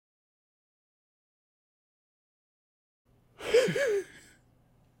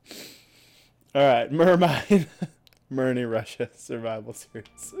Alright, Mermine. Murney Russia Survival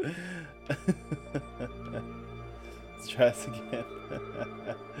Series. Let's try this again.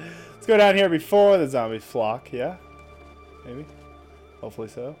 Let's go down here before the zombie flock, yeah? Maybe? Hopefully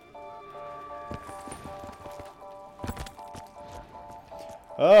so.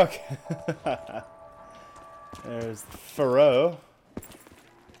 Okay. There's the furrow.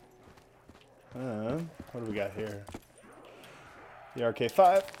 What do we got here? The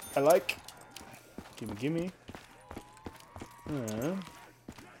RK5. I like. Gimme, gimme.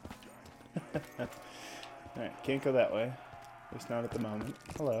 Alright, can't go that way. At least not at the moment.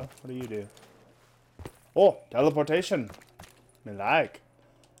 Hello, what do you do? Oh, teleportation. Me like.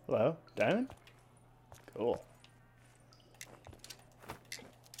 Hello, diamond? Cool.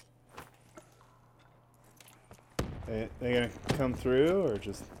 They gonna come through or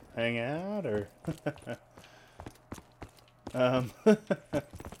just hang out or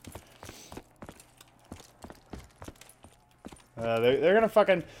they're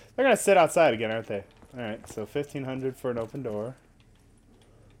gonna sit outside again, aren't they? Alright, so 1500 for an open door.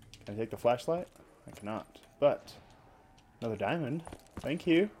 Can I take the flashlight? I cannot. But another diamond. Thank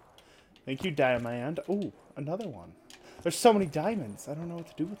you. Thank you, diamond. Oh, another one. There's so many diamonds. I don't know what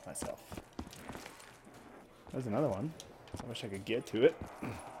to do with myself. There's another one. I wish I could get to it.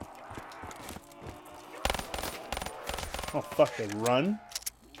 Oh, fuck, they run?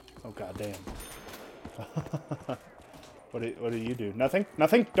 Oh, goddamn. What do you do? Nothing?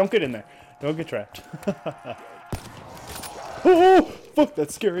 Nothing? Don't get in there. Don't get trapped. Oh, fuck,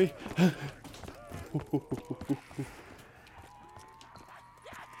 that's scary. At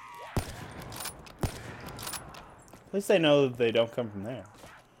least they know that they don't come from there.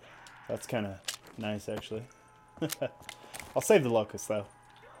 That's kind of nice, actually. I'll save the locusts, though.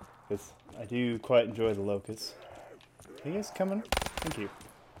 Because I do quite enjoy the locusts. Are you guys coming? Thank you.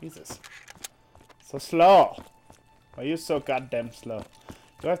 Jesus. So slow. Why are you so goddamn slow?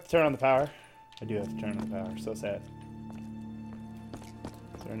 Do I have to turn on the power? I do have to turn on the power. So sad.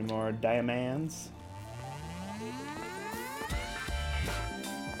 Is there any more diamonds?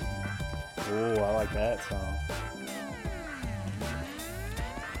 Oh, I like that song.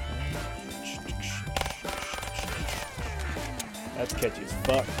 That's catchy as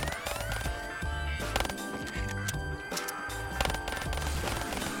fuck.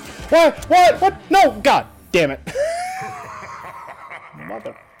 What? What? What? No! God damn it!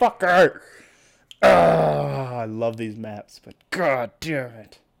 Motherfucker! I love these maps, but god damn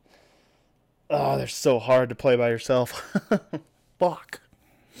it. Oh, they're so hard to play by yourself. Fuck.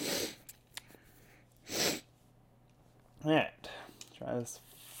 Alright. Try this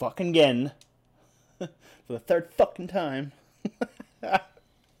fucking again. For the third fucking time. I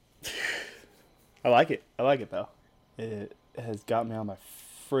like it. I like it, though. It has got me on my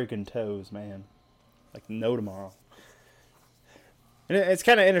freaking toes, man. Like no tomorrow. And it's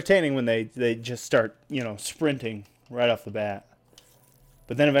kind of entertaining when they just start, you know, sprinting right off the bat.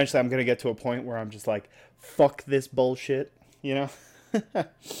 But then eventually I'm going to get to a point where I'm just like, fuck this bullshit, you know?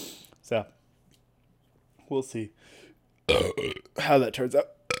 So, we'll see how that turns out.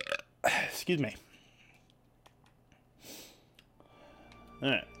 Excuse me.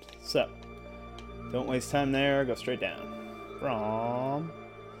 Alright, so, don't waste time there, go straight down. From...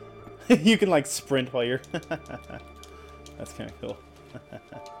 You can, like, sprint while you're... That's kind of cool.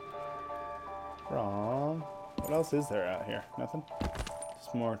 From... What else is there out here? Nothing?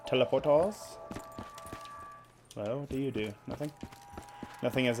 Just more teleportals? Well, what do you do? Nothing?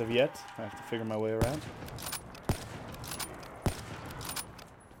 Nothing as of yet. I have to figure my way around.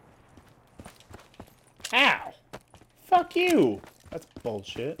 Ow! Fuck you! That's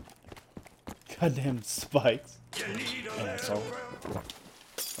bullshit. Goddamn spikes. Asshole.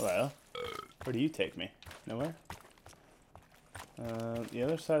 Well, where do you take me? Nowhere? The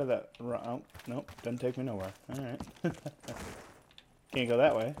other side of that... Oh, nope. Doesn't take me nowhere. Alright. Can't go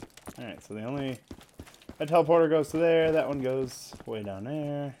that way. Alright, so the only... That teleporter goes to there. That one goes way down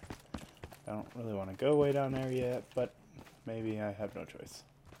there. I don't really want to go way down there yet, but maybe I have no choice.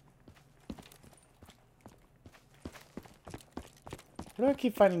 Where do I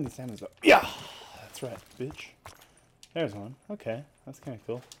keep finding these diamonds? Yeah! That's right, bitch. There's one. Okay, that's kind of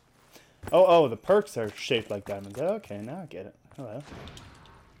cool. Oh, the perks are shaped like diamonds. Okay, now I get it. Hello.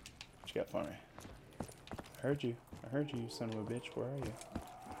 What you got for me? I heard you. I heard you, son of a bitch. Where are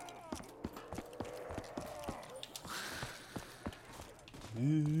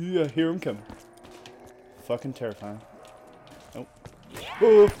you? I hear him coming. Fucking terrifying. Nope.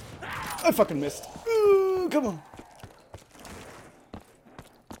 Oh! I fucking missed. Ooh, come on.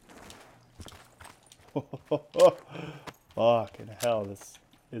 Fucking hell, this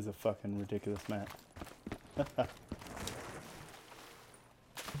is a fucking ridiculous map.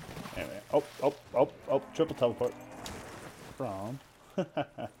 Anyway, oh, triple teleport. From. I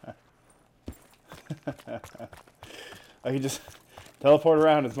can just teleport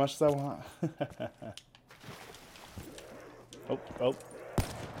around as much as I want. Oh.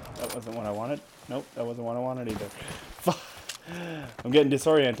 That wasn't what I wanted. Nope, that wasn't what I wanted either. Fuck. I'm getting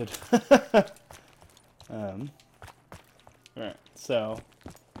disoriented. Alright, so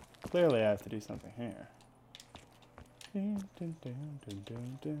clearly I have to do something here. I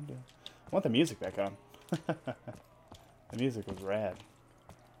want the music back on. The music was rad.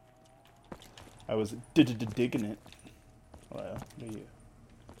 I was digging it. Hello, what are you?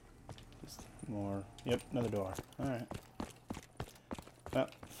 Just more. Yep, another door. Alright. Well,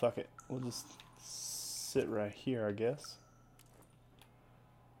 fuck it. We'll just sit right here, I guess.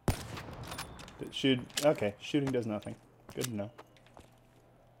 Okay, shooting does nothing. Good to know.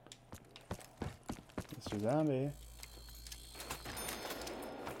 Mr. Zombie.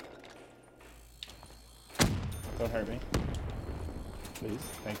 Don't hurt me. Please,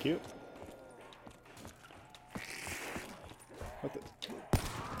 thank you. What the?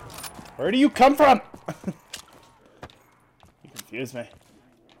 Where do you come from? You confuse me.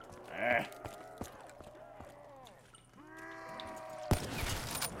 Ah.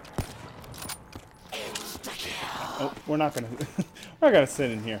 Oh, we're not gonna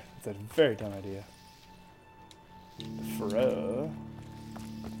sit in here. It's a very dumb idea. The furrow.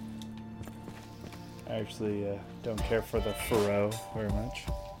 I actually don't care for the furrow very much.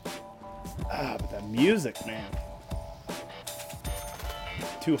 Ah, but that music, man.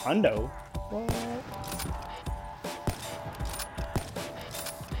 200. What?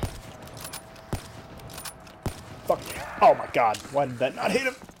 Fuck. Oh my god. Why did that not hit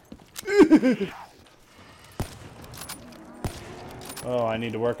him? Oh, I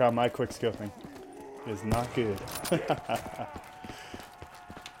need to work on my quick scoping. It is not good.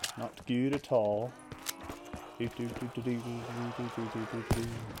 Not good at all. Eh,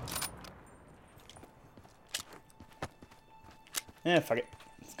 fuck it.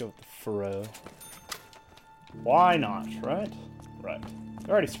 Let's go with the furrow. Why not, right? Right.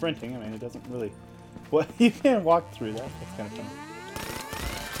 You're already sprinting. I mean, it doesn't really... Well, you can't walk through that. That's kind of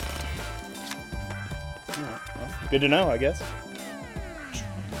funny. Alright, well, good to know, I guess.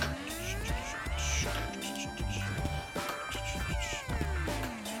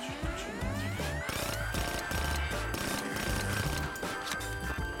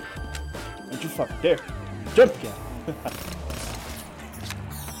 Don't you fucking dare. Jump again.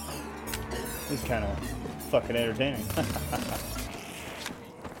 This is kind of fucking entertaining.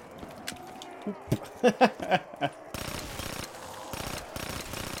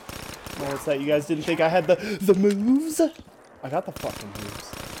 Oh, what's that? You guys didn't think I had the moves? I got the fucking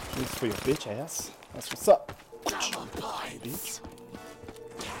moves. Moves for your bitch ass. That's what's up. Bitch.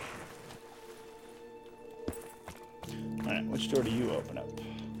 Alright, which door do you open up?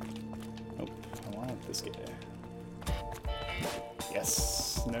 Nope, I want this guy.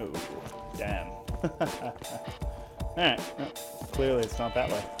 Yes. No. Damn. Alright, well, clearly it's not that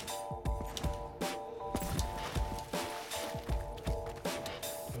way.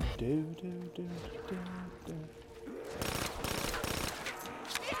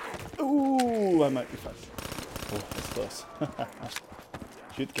 Ooh, I might be fine. Oh, that's close.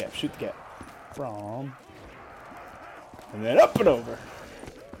 Shoot the cap, shoot the cap. From. And then up and over.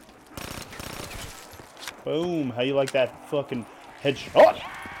 Boom. How you like that fucking headshot?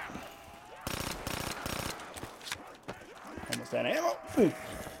 Almost out of ammo. Ooh.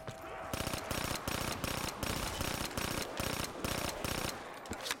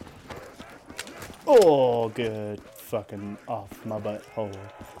 Oh, good. Fucking off my butthole.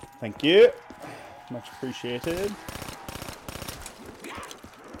 Thank you. Much appreciated.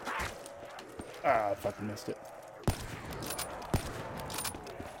 Ah, I fucking missed it.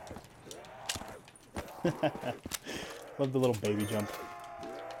 Love the little baby jump.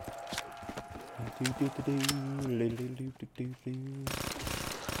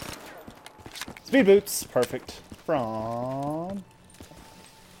 Speed boots. Perfect. From.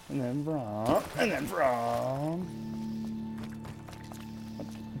 And then from. And then from. What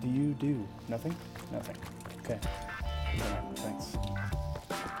do you do? Nothing? Nothing. Okay. Yeah, thanks.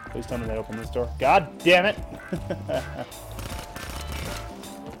 Please tell me that opened this door. God damn it!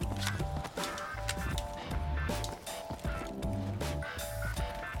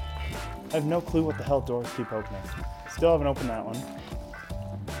 I have no clue what the hell doors keep opening. Still haven't opened that one.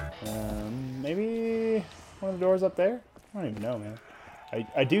 Maybe one of the doors up there? I don't even know, man.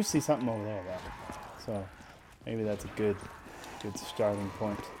 I do see something over there, though. So, Maybe that's a good starting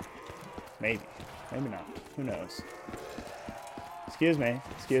point. Maybe. Maybe not. Who knows? Excuse me.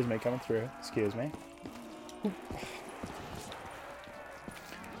 Excuse me, coming through. Excuse me. Oop.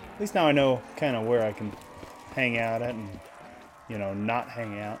 At least now I know kind of where I can hang out at and, you know, not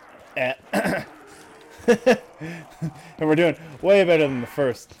hang out at. And we're doing way better than the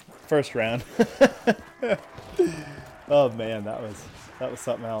first round. Oh man, that was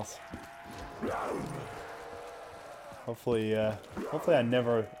something else. Hopefully I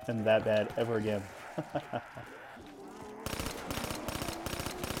never am that bad ever again.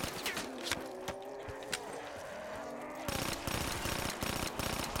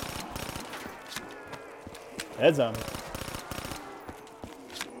 Head zombie.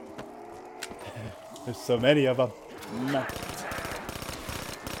 There's so many of them.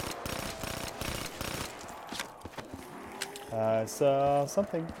 I saw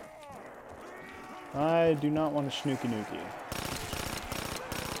something. I do not want a snooky nookie.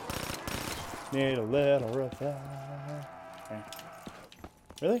 Need a little reply. Okay.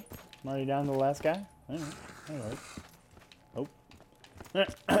 Really? I'm already down to the last guy? Alright. Alright. Oh.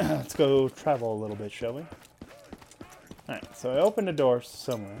 Let's go travel a little bit, shall we? Alright, so I opened a door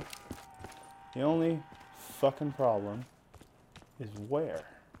somewhere. The only fucking problem is where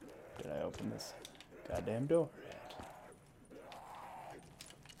did I open this goddamn door at?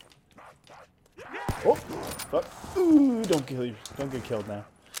 Oh, fuck. Ooh, don't get killed now.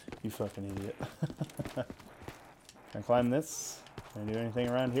 You fucking idiot. Can I climb this? Can I do anything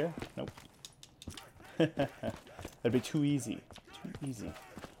around here? Nope. That'd be too easy. Too easy.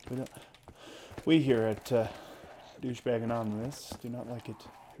 We here at Douchebag Anonymous do not like it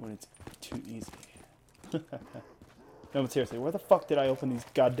when it's too easy. No, but seriously, where the fuck did I open these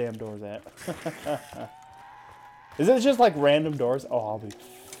goddamn doors at? Is it just like random doors? Oh, I'll be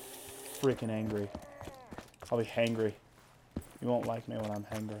freaking angry. I'll be hangry. You won't like me when I'm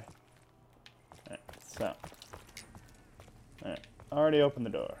hangry. Alright, so. Alright, already opened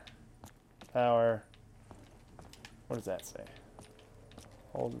the door. Power. What does that say?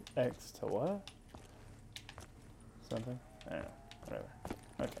 Hold X to what? Something? I don't know. Whatever.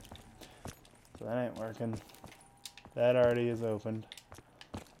 Okay. So that ain't working. That already is opened.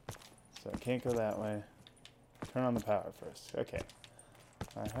 So I can't go that way. Turn on the power first. Okay.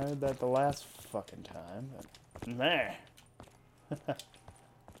 I heard that the last fucking time, but meh.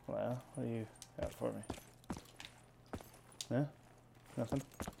 Well, what do you got for me? Huh? Nothing?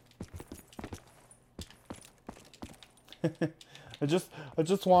 I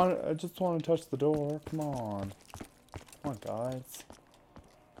just want to touch the door. Come on. Come on, guys.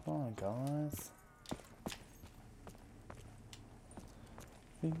 Come on, guys.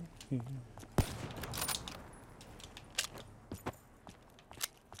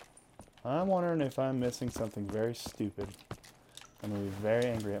 I'm wondering if I'm missing something very stupid. I'm gonna be very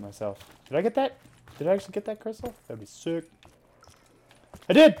angry at myself. Did I get that? Did I actually get that crystal? That'd be sick.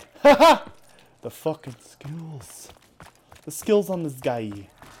 I did! Haha! The fucking skills. The skills on this guy.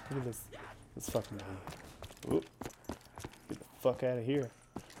 Look at this. This fucking guy. Oop. Get the fuck out of here.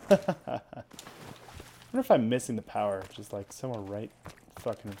 I wonder if I'm missing the power, just like somewhere right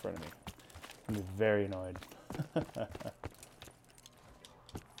fucking in front of me. I'm gonna be very annoyed.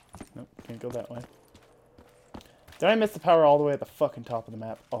 Nope, can't go that way. Did I miss the power all the way at the fucking top of the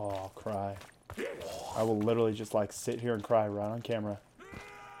map? Oh, I'll cry. I will literally just like sit here and cry right on camera.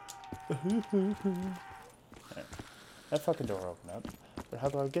 Right. That fucking door opened up. But how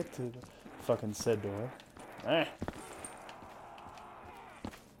do I get to the fucking said door? Ah.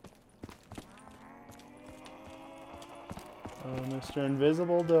 Oh, Mr.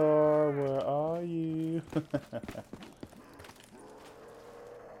 Invisible Door, where are you?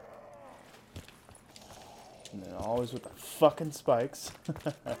 And then always with the fucking spikes.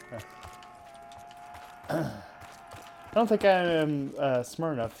 I don't think I am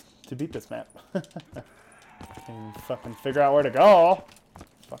smart enough to beat this map. And fucking figure out where to go.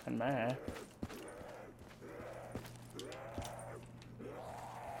 Fucking man.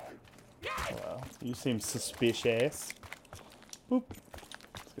 Well, you seem suspicious. Boop.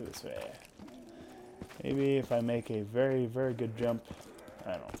 Let's go this way. Maybe if I make a very, very good jump.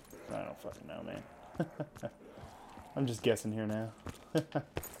 I don't fucking know, man. I'm just guessing here now.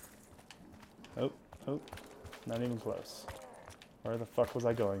 Oh, not even close. Where the fuck was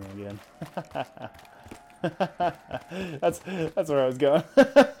I going again? That's where I was going.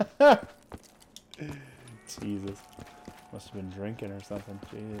 Jesus. Must have been drinking or something.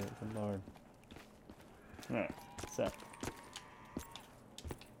 Jesus Lord. Alright, so.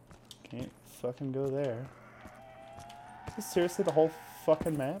 Can't fucking go there. Is this seriously the whole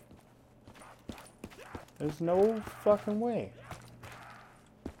fucking map? There's no fucking way.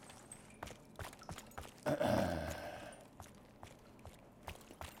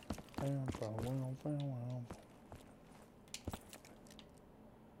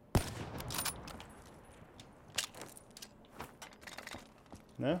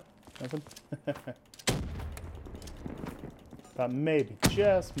 No? Nothing? Thought maybe,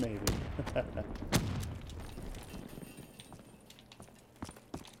 just maybe.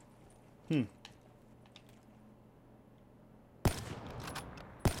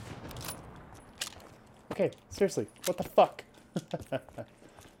 Okay, seriously, what the fuck?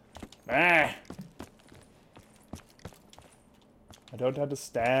 Ah! I don't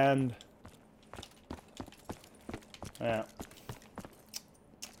understand. Yeah.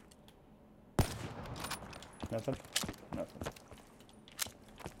 Nothing? Nothing.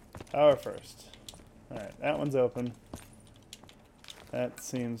 Power first. Alright, that one's open. That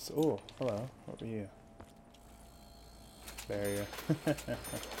seems... Oh, hello. What were you? Barrier.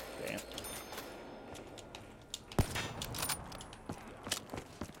 Damn.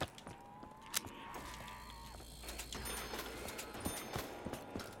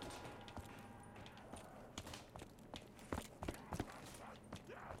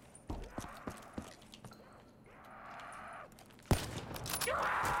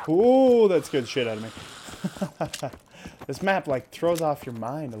 Ooh, that's good shit out of me. This map like throws off your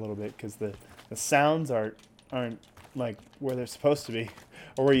mind a little bit because the sounds aren't like where they're supposed to be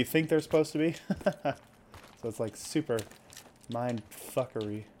or where you think they're supposed to be. So it's like super mind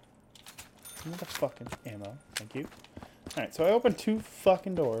fuckery. Another fucking ammo, thank you. All right, so I opened 2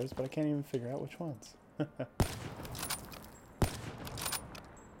 fucking doors, but I can't even figure out which ones.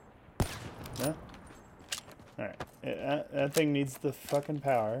 No? Alright, that thing needs the fucking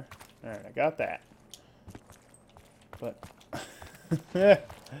power. Alright, I got that. But,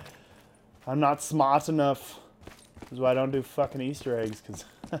 I'm not smart enough. This is why I don't do fucking Easter eggs, because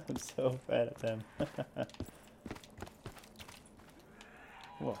I'm so bad at them.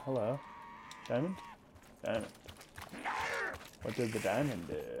 Whoa, hello. Diamond? Diamond. What does the diamond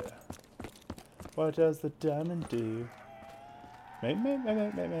do? What does the diamond do?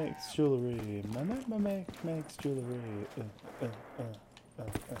 Makes jewelry. Makes jewelry.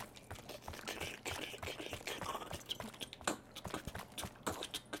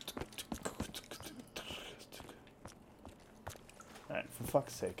 Alright, for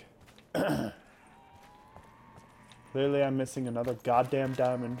fuck's sake. Clearly I'm missing another goddamn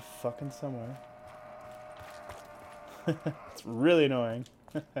diamond fucking somewhere. It's really annoying.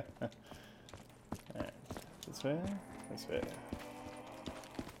 Alright, this way, this way.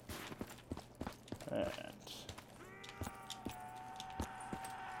 Alright.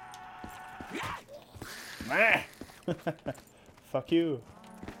 Fuck you.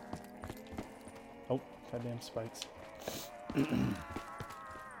 Oh, goddamn spikes.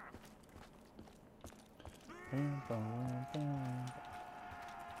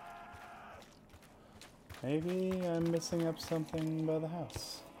 Maybe I'm missing up something by the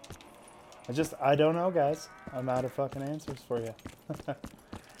house. I don't know, guys. I'm out of fucking answers for you.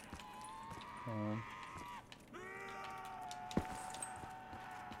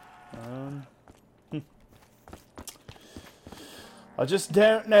 I just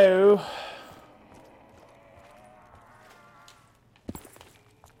don't know.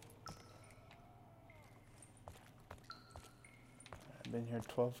 I've been here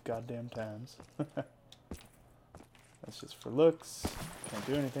 12 goddamn times. That's just for looks. Can't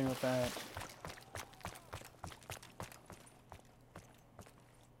do anything with that.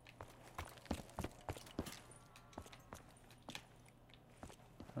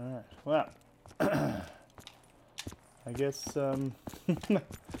 Alright, well. I guess, I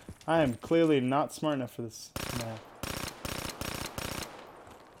am clearly not smart enough for this map.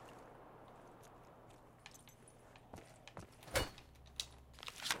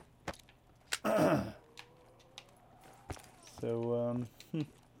 So, I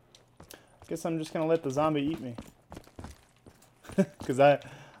guess I'm just gonna let the zombie eat me. Because I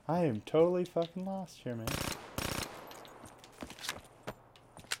am totally fucking lost here, man.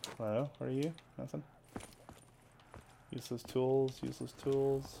 Hello, what are you? Nothing? Useless tools, useless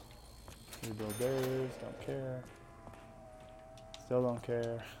tools. Rebuild barriers, don't care. Still don't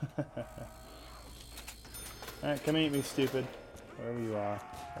care. Alright, come eat me, stupid. Wherever you are.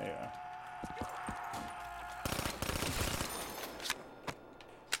 There you are.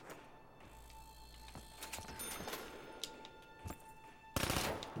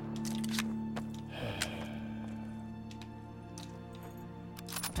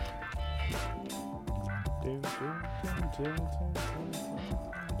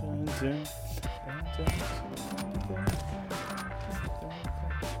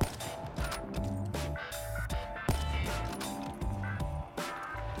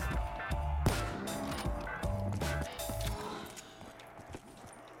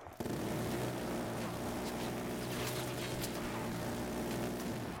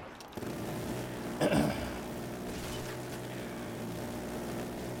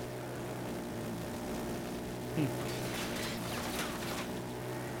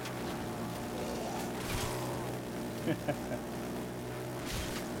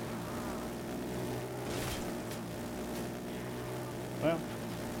 Well,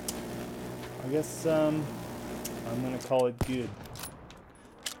 I guess I'm gonna call it good.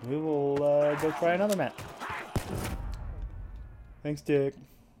 We will go try another map. Thanks, Dick.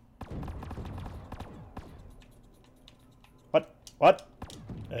 What? What?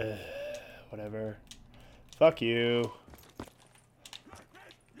 Whatever. Fuck you.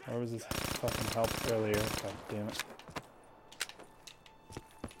 Where was this fucking help earlier? God damn it.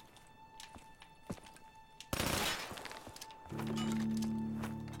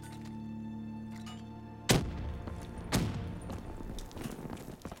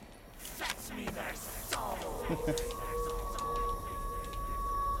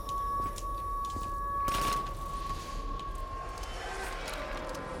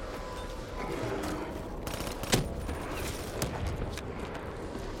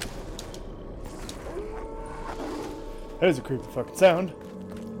 That is a creepy fucking sound.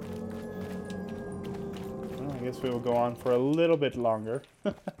 Well, I guess we will go on for a little bit longer.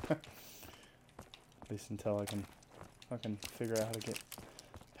 At least until I can fucking figure out how to get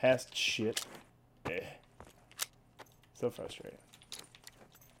past shit. So frustrating.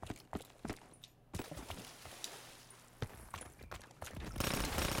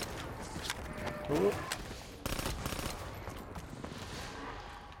 Ooh.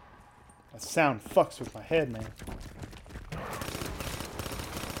 That sound fucks with my head, man.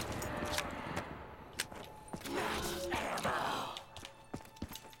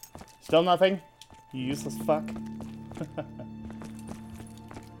 Still nothing? You useless fuck.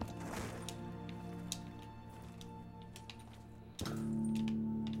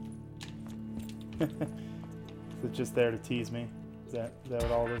 Is it just there to tease me? Is that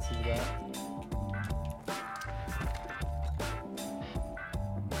what all this is about?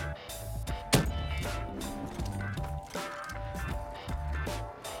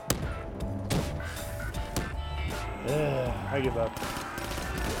 I give up.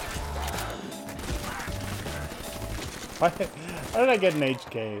 Why did I get an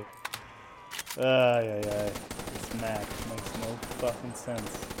HK? Yeah. This map makes no fucking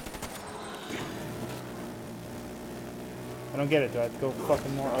sense. I don't get it. Do I have to go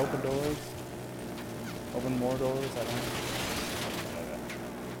fucking more open doors? Open more doors? I don't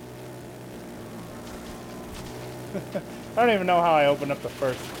know. I don't even know how I opened up the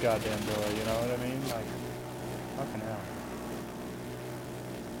first goddamn door, you know what I mean? Like, fucking hell.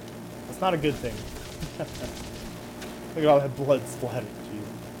 That's not a good thing. Look at all that blood splattered,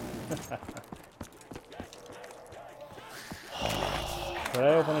 Jesus. Did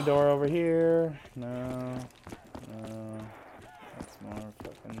I open a door over here? No. That's more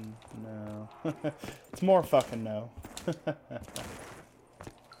fucking no. It's more fucking no.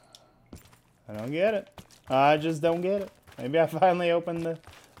 I don't get it. I just don't get it. Maybe I finally opened the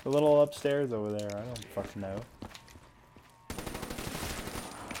little upstairs over there. I don't fucking know.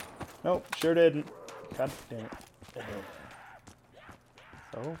 Nope, sure didn't. God damn it.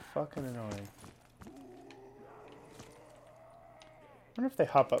 So fucking annoying. I wonder if they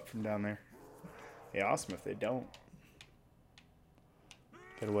hop up from down there. Be awesome if they don't.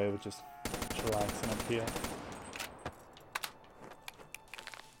 Get away with just chillaxing up here.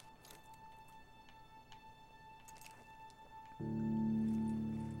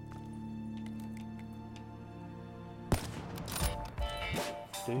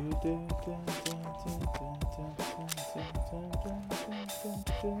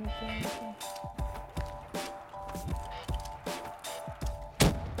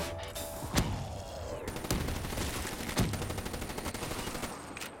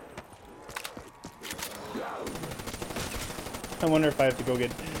 I wonder if I have to go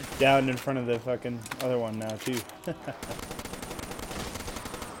get down in front of the fucking other one now too.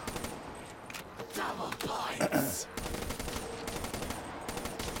 Double points.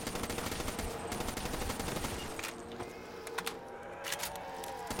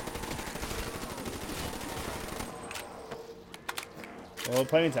 Well,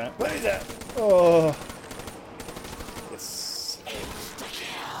 plenty of time. Plenty of time. Oh. Yes.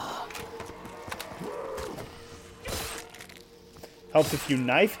 Helps if you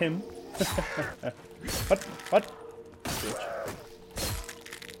knife him. What? What? Bitch.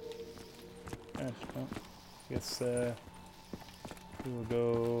 Well, I guess we will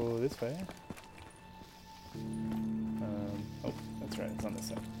go this way. Oh, that's right. It's on this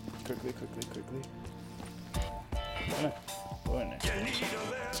side. Quickly. Come on. Go in there.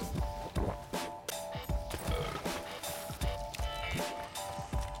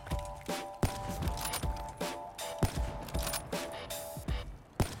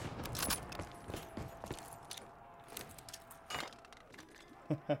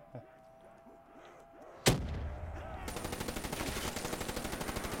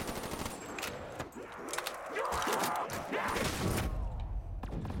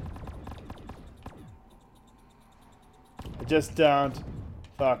 I just don't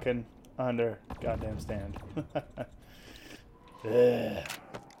fucking under goddamn stand.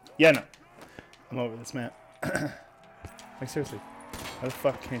 Yeah, no. I'm over this map. Like, seriously. How the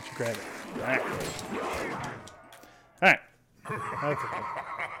fuck can't you grab it? Alright. Okay.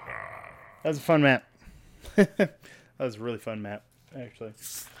 That was a fun map. That was a really fun map, actually.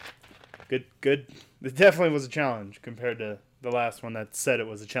 Good. It definitely was a challenge compared to the last one that said it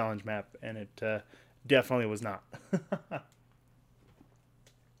was a challenge map, and it definitely was not.